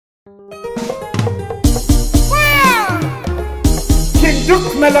King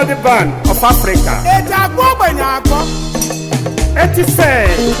Duke Melody Band of Africa. Eti say,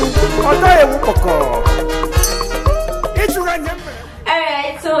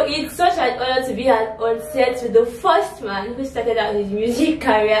 Alright, so it's such an honor to be on set with the first man who started out his music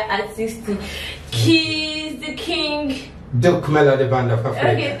career at 60. He's the King Duke Melody Band of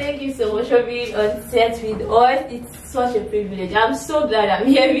Africa. Okay, thank you so much for being on set with us. It's such a privilege. I'm so glad I'm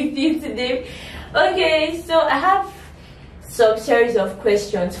here with you today. Okay, so I have some series of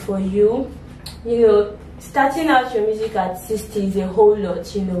questions for you. You know, starting out your music at 60 is a whole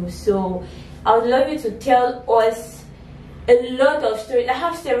lot, you know, so I would love you to tell us a lot of stories. I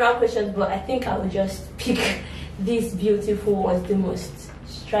have several questions, but I think I will just pick these beautiful ones, the most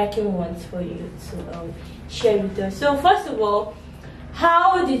striking ones for you to share with us. So first of all,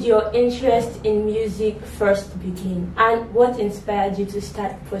 how did your interest in music first begin, and what inspired you to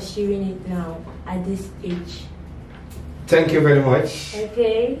start pursuing it now at this age? Thank you very much.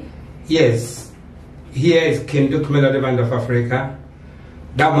 Okay. Yes, here is King Duke Melody Band of Africa,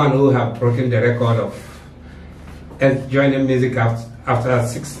 that man who have broken the record of joining music after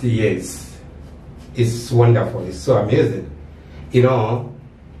 60 years. It's wonderful. It's so amazing. You know,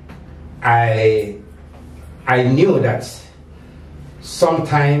 I knew that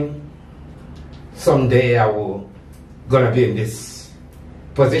sometime, someday I will gonna be in this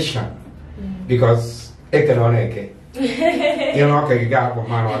position because you know,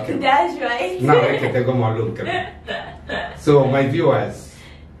 that's right. Now so my viewers,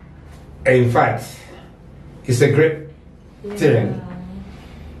 in fact, it's a great thing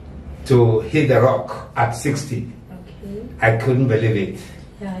to hit the rock at 60. Okay. I couldn't believe it.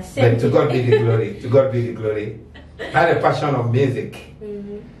 Yeah, but to God be the glory. To God be the glory. I had a passion of music,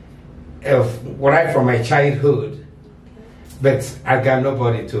 right from my childhood. But I got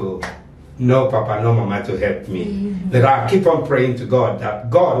nobody to, no papa, no mama to help me. But I keep on praying to God that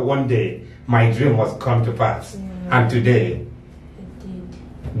God, one day, my dream must come to pass. And today,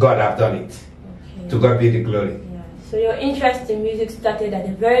 God have done it. Okay. To God be the glory. Yeah. So your interest in music started at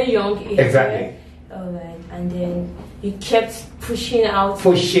a very young age. Exactly. Right? Alright, and then you kept pushing out.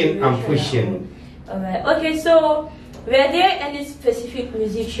 Pushing and pushing. Alright, okay, so were there any specific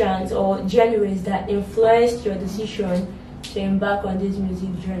musicians or genres that influenced your decision to embark on this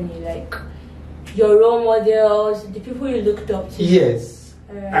music journey? Like your role models, the people you looked up to? Yes.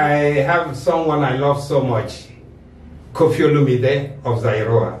 I have someone I love so much, Kofi Olumide of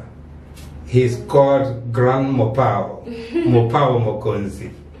Zairoa. He's called Grand Mopao, Mopao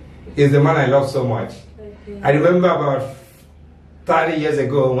Mokonzi. He's the man I love so much. Okay. I remember about 30 years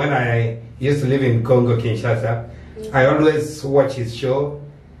ago when I used to live in Congo, Kinshasa, I always watch his show.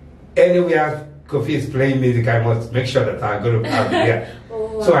 Anywhere Kofi is playing music, I must make sure that I'm going to be there.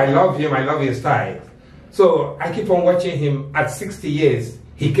 Oh, wow. So I love him, I love his style. So I keep on watching him. At 60 years,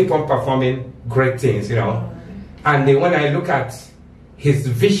 he keep on performing great things, you know. And then when I look at his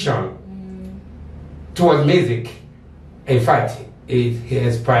vision towards music, in fact, he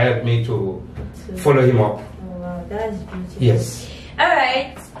inspired me to follow him up. Oh wow, that's beautiful. Yes.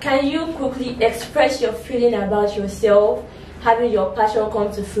 Alright, can you quickly express your feeling about yourself, having your passion come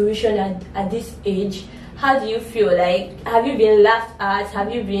to fruition at this age? How do you feel? Like, have you been laughed at?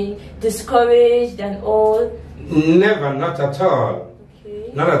 Have you been discouraged and all? Never, not at all.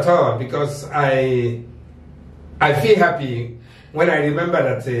 Okay. Not at all, because I feel happy when I remember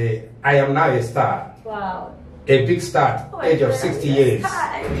that I am now a star. Wow. A big star, age of 60 years.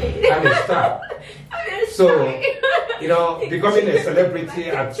 I'm a star. So, you know, becoming a celebrity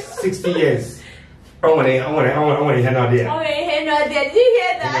at 60 years. I want to hear no there. Did you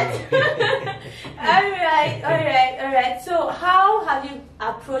hear that? Alright. So how have you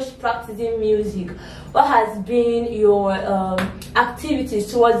approached practicing music? What has been your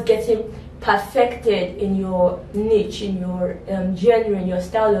activities towards getting perfected in your niche, in your genre, in your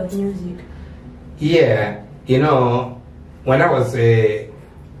style of music? Yeah, you know, when I was a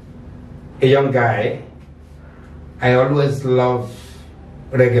young guy, I always loved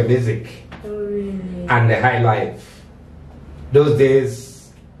reggae music. Oh, really? And the high life. Those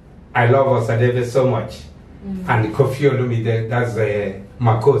days, I love Osadebe so much. And Kofi Olumide, that's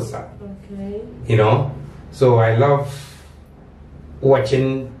Makosa. Okay. You know, so I love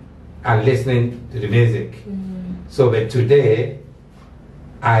watching and listening to the music. So, but today,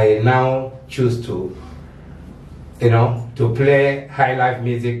 I now choose to, you know, to play high life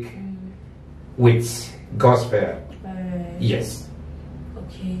music with gospel. Yes.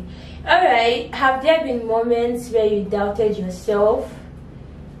 Okay. Alright, have there been moments where you doubted yourself?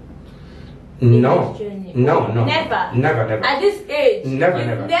 No. this journey? No. Never. At this age, Never.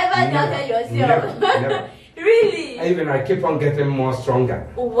 You've never doubted yourself. Never. Really? I keep on getting more stronger.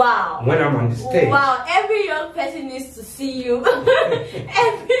 Wow. When I'm on the stage. Wow. Every young person needs to see you.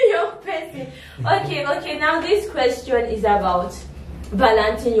 Every young person. Okay. Now this question is about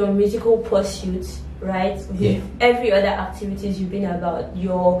balancing your musical pursuits, right? With every other activities you've been about.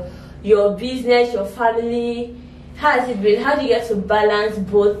 Your business, your family. How has it been? How do you get to balance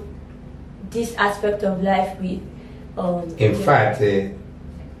both this aspect of life with in fact,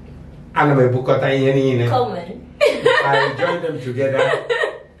 Come on. I joined them together.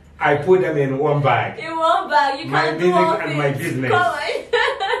 I put them in one bag. In one bag, you My can't do music all and things. my business. Come on.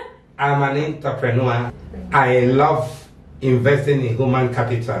 I'm an entrepreneur. I love investing in human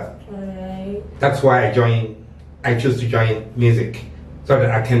capital. Alright. That's why I choose to join music, so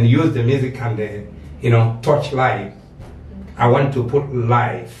that I can use the music and touch life. I want to put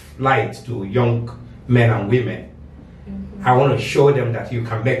light to young men and women. I want to show them that you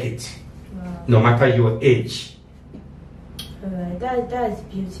can make it, no matter your age. Alright, that's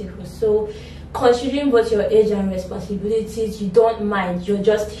beautiful. So, considering both your age and responsibilities, you don't mind. You're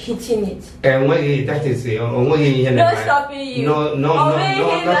just hitting it. And that is No stopping you. No,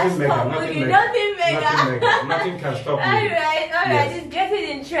 nothing mega. Nothing can stop me. Alright, Yes. it's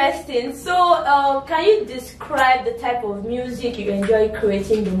getting interesting. So, can you describe the type of music you enjoy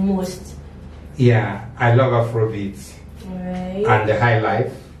creating the most? Yeah, I love Afrobeats Alright. and the high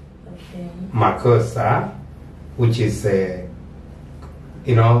life, Okay. Makossa, which is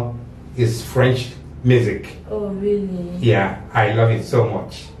is French music. Oh, really? Yeah, I love it so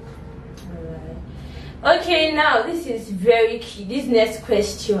much. Alright. Okay, now this is very key. This next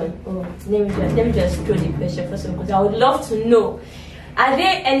question. Oh, let me just throw the question first of all, because I would love to know. Are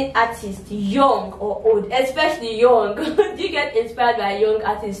there any artists, young or old, especially young? Do you get inspired by young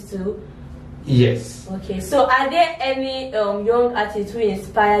artists too? Yes. Okay, so are there any young artists who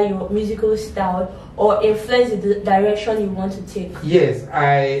inspire your musical style or influence the direction you want to take? Yes,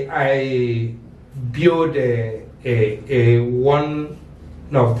 I build one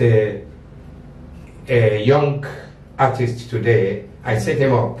of the young artists today. I set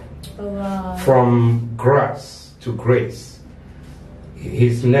him up from grass to grace.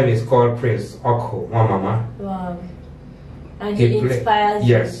 His name is called Prince Oko Wamama. Wow. And he inspires you?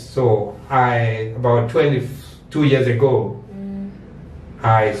 Yes, so about 22 years ago,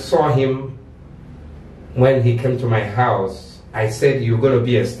 I saw him when he came to my house. I said, "You're going to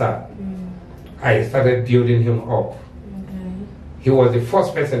be a star." I started building him up. He was the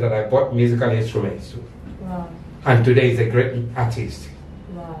first person that I bought musical instruments to. Wow. And today he's a great artist.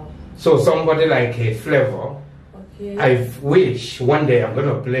 Wow. So somebody like a Flavor, I wish one day I'm going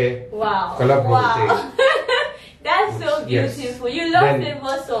to play Wow. That's so beautiful. Yes. You love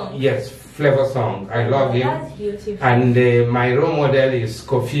Flavor song? Yes, Flavor song. I love him. That's beautiful. And my role model is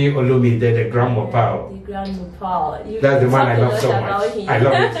Kofi Olumide, the Grand Mopao. The Grand Mopao. That's the man I love so much. I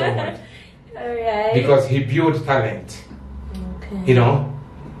love him so much. Alright. Because he built talent. Okay.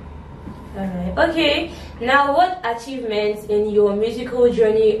 Alright. Okay. Now, what achievements in your musical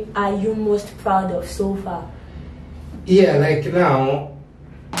journey are you most proud of so far? Yeah, like now,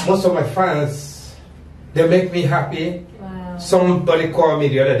 most of my fans, they make me happy. Wow. Somebody called me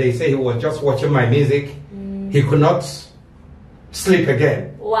the other day, say he was just watching my music. He could not sleep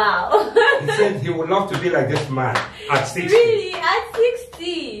again. Wow. He said he would love to be like this man at 60. Really? At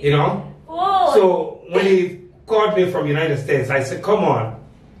 60? Whoa. So when he called me from United States, I said, "Come on."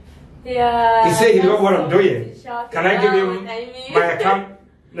 Yeah. He said he loved what I'm doing. Shocking. Can I give him my account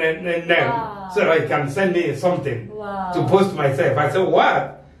name so that he can send me something to post myself? I said,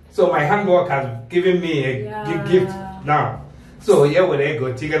 "What?" So my handwork has given me a gift now. So yeah, with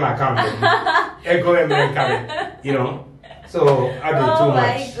ego, taking account, ego and So I do too much. Oh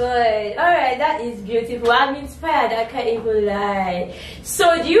my god. Alright, that is beautiful. I'm inspired, I can't even lie.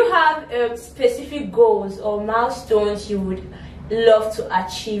 So do you have specific goals or milestones you would love to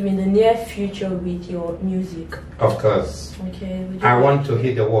achieve in the near future with your music? Of course. Okay. I want to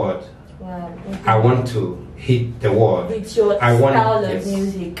hit the world. Wow. Okay. I want to hit the world. With your style of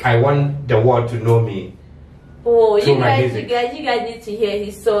music. I want the world to know me. Oh, you guys need to hear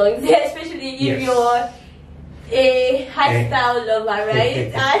his songs, especially if you're a high style lover,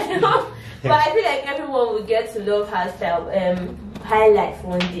 right? I know, but I feel like everyone will get to love high style, high life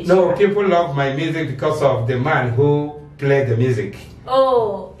one day. No, people love my music because of the man who played the music.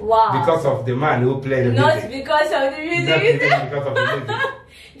 Oh, wow. Because of the man who played the Not music. because of the music. Not even because of the music.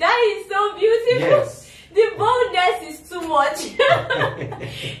 That is so beautiful. Yes. The boldness is too much.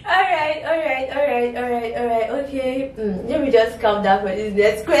 Alright. Okay. Let me just calm down for this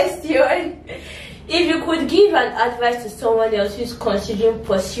next question. If you could give an advice to someone else who's considering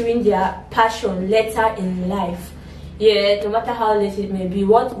pursuing their passion later in life, no matter how late it may be,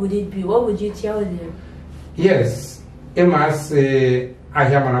 what would it be? What would you tell them? Yes, it must say, I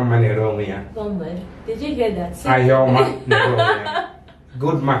have my money wrong here. Did you hear that? I have my money wrong here.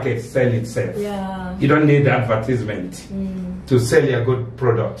 Good market sell itself. Yeah. You don't need advertisement to sell your good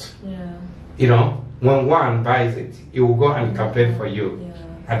product. Yeah. You know, when one buys it, it will go and campaign for you.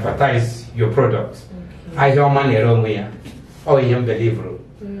 Yeah. Advertise your product. Okay. I have money wrong here. Oh, you believe it.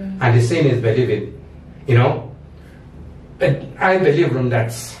 And the saying is believing. You know, but I believe in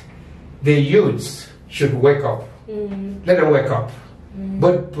that the youths should wake up. Let them wake up.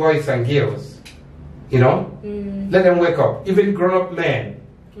 Both boys and girls. You know, let them wake up. Even grown-up men.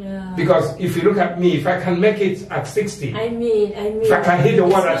 Yeah. Because if you look at me, if I can make it at 60, I mean, if I can hit the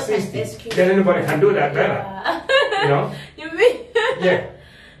wall at not an 60, excuse. then anybody can do that better. Yeah. You know? You mean? Yeah.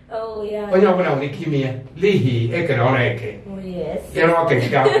 Oh, yeah. When you're going to me, Lihi, Eke, on Eke. Oh, yes. You know, okay,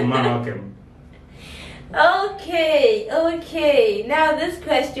 Okay. Now, this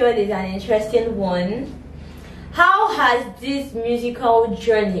question is an interesting one. How has this musical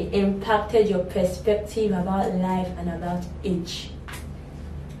journey impacted your perspective about life and about age?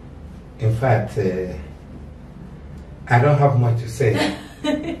 In fact, I don't have much to say.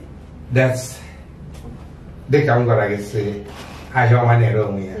 That's the I'm gonna say. I have one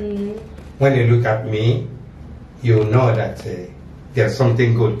wrong here. When you look at me, you know that there's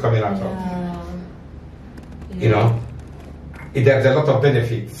something good coming out of me. You know, there's a lot of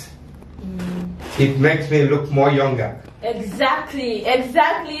benefits. It makes me look more younger. Exactly.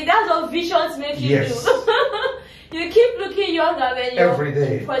 That's what visions make you Yes. do. You keep looking younger when you're Every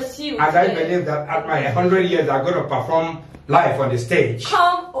day. in pursuit. And I believe that at my 100 years, I'm going to perform live on the stage.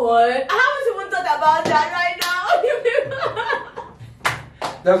 Come on. I haven't even thought about that right now.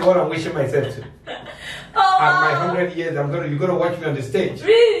 That's what I'm wishing myself to. Oh, At my wow. 100 years, you're going to watch me on the stage.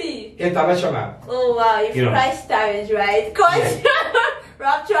 Really? International. Oh, wow. If You know. Christ tarries, right? Because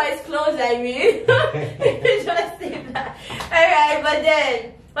rapture is close, I mean. You just say that. Alright, but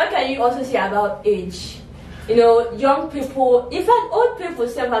then, what can you also say about age? You know, young people, in fact, old people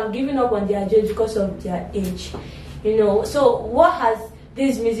have given up on their dreams because of their age. You know, so what has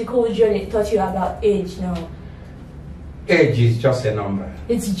this musical journey taught you about age now? Age is just a number.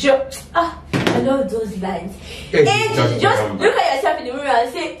 It's just, I love those lines. Age Age is is just a just, number. look at yourself in the mirror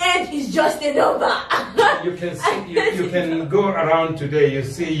and say, age is just a number. You can see, you can go around today, you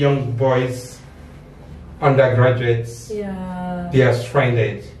see young boys, undergraduates, they are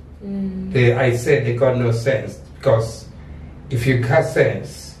stranded. I said they got no sense, because if you got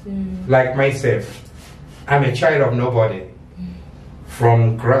sense, like myself, I'm a child of nobody,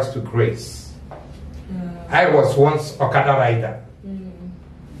 from grass to grace. I was once Okada rider.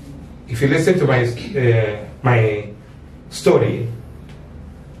 If you listen to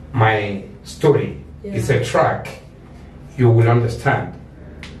my story is a track, you will understand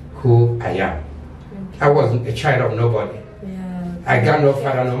who I am. I wasn't a child of nobody. I got no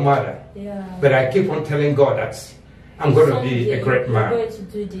father, no mother. But I keep on telling God that I'm going to be a great man. Going to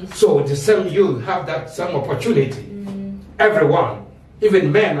do this. So the same you have that same opportunity. Everyone,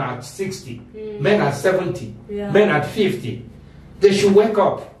 even men at 60, men at 70, men at 50, they should wake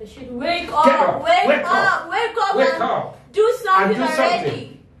up. They should wake up. Get up. Wake up. Do something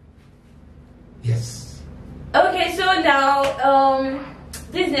already. Yes. Okay, so now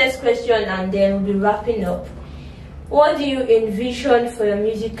this next question, and then we'll be wrapping up. What do you envision for your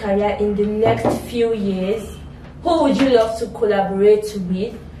music career in the next few years? Who would you love to collaborate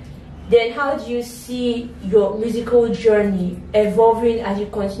with? Then how do you see your musical journey evolving as you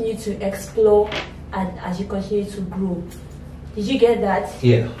continue to explore and as you continue to grow? Did you get that?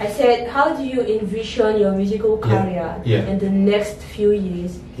 Yeah. I said, how do you envision your musical career in the next few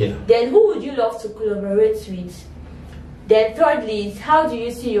years? Yeah. Then who would you love to collaborate with? Then thirdly, is how do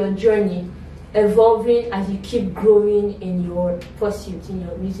you see your journey evolving as you keep growing in your pursuit, in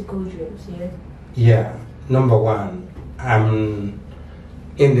your musical dreams? Yeah. Number one, I'm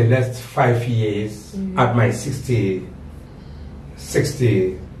in the next 5 years at my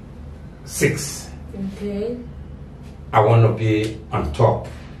 66. Okay. I want to be on top.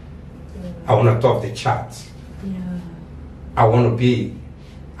 I want to top the charts. I want the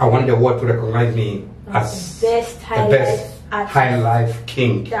world to recognize me as the best high life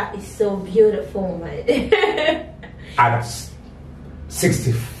king. That is so beautiful, man. At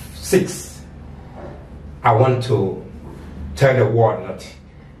 66, I want to tell the world that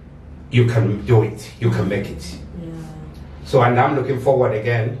you can do it, you can make it. So, and I'm looking forward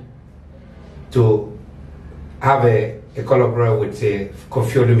again to have a collaboration with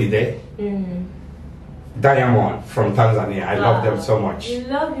Koffi Olomide, Diamond from Tanzania. I love them so much. You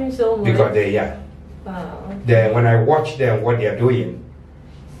love him so much? Because they, Wow. when I watch them, what they're doing,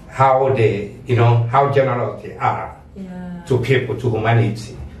 how they, how generous they are to people, to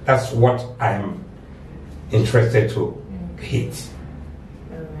humanity. That's what I'm interested to hit.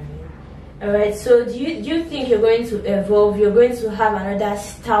 All right. So do you think you're going to evolve? You're going to have another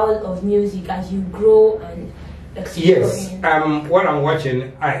style of music as you grow and explore? Yes. What I'm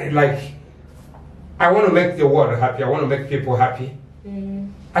watching, I want to make the world happy. I want to make people happy.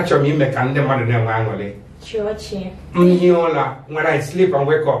 Actually, make Church. when I sleep and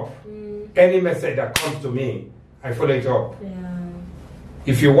wake up, any message that comes to me, I follow it up. Yeah.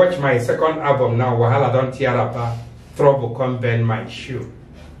 If you watch my second album now, Wahala Don't Tear Up, Trouble Come Bend My Shoe.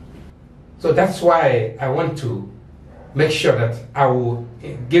 So that's why I want to make sure that I will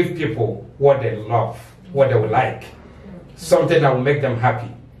give people what they love, what they will like, something that will make them happy.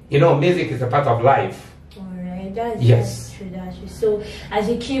 Music is a part of life. All right, that's true. So as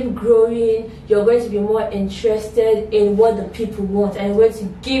you keep growing, you're going to be more interested in what the people want, and you're going to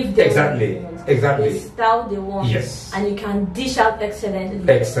give them exactly the style they want. Yes. And you can dish out excellently.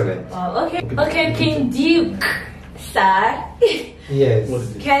 Excellent. Okay, King Duke, sir. Yes.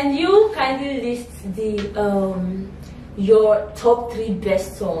 Can you kindly list your top 3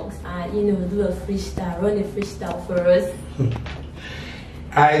 best songs and do a freestyle, run a freestyle for us?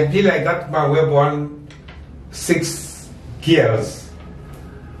 I feel like that man we born 6 girls.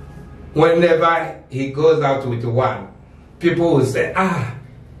 Whenever he goes out with one, people will say,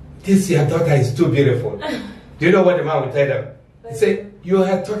 this your daughter is too beautiful. Do you know what the man will tell them? He say, you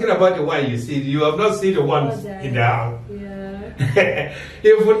are talking about the one you see, you have not seen the ones in the house.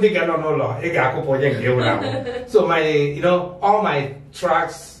 So my, all my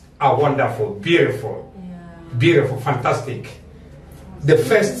tracks are wonderful, beautiful, beautiful, fantastic.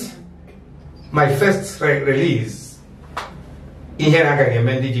 My first release,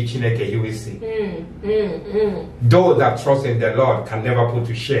 those that trust in the Lord can never put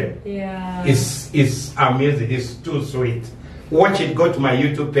to shame. It's amazing, it's too sweet. Watch it, go to my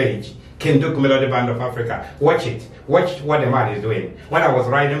YouTube page, King Duke Melody Band of Africa. Watch it, watch what the man is doing. When I was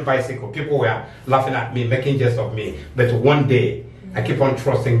riding bicycle, people were laughing at me, making jest of me. But one day, I keep on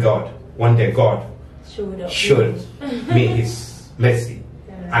trusting God. One day God showed me His mercy,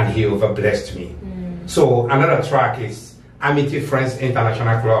 and He overblessed me. So another track is Amity Friends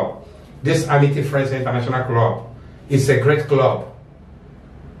International Club. This Amity Friends International Club is a great club.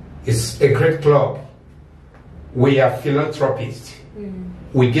 It's a great club. We are philanthropists.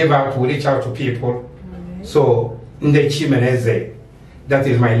 We give out, we reach out to people. So Nde Chimeneze, that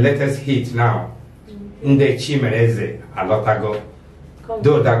is my latest hit now. Nde Chimeneze, a lot ago.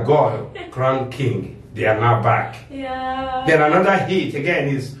 Though the God, crown king, they are now back. Then another hit again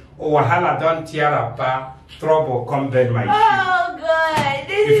is Wahala Don't Tear Up, Trouble Come Bend My Shoe. Oh God!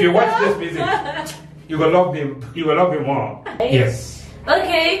 If you watch this music, you will love me. You will love me more. Yes.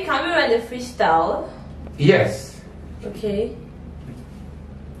 Okay, can we run the freestyle? Yes. Okay.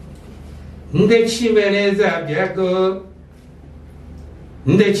 Nde Chimeneza biago,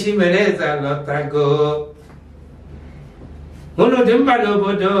 Nde Chimeneza lotago. Uno dimba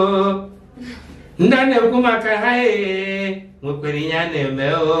lobodo, Ndane kumaka hae, Mukwirinyane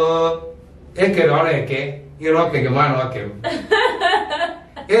meo. Eke roreke, iroke gemano ake.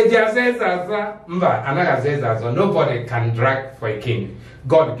 Eja says mba, anaga says nobody can drag for a king.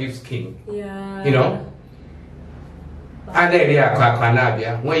 God gives king. And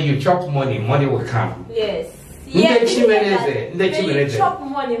when you chop money, money will come. Yes. When you chop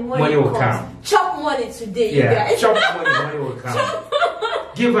money, money will come. Chop money today, you guys. Chop money, money will come.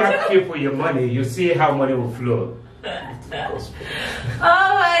 Give out people your money, you see how money will flow. Oh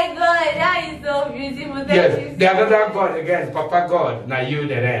my God, that is so beautiful. Yes, the other God again, Papa God, now you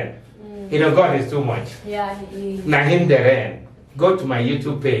the end. God is too much. Yeah, He is. Now Him the end. Go to my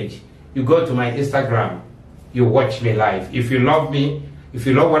YouTube page, you go to my Instagram, you watch me live. If you love me, if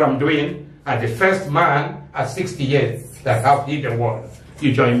you love what I'm doing, as the first man at 60 years that have hit the world,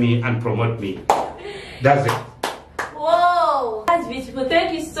 you join me and promote me. That's it. Whoa, that's beautiful.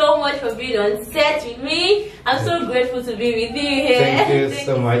 Thank you so much for being on set with me. I'm so grateful to be with you here. Thank you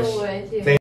so much.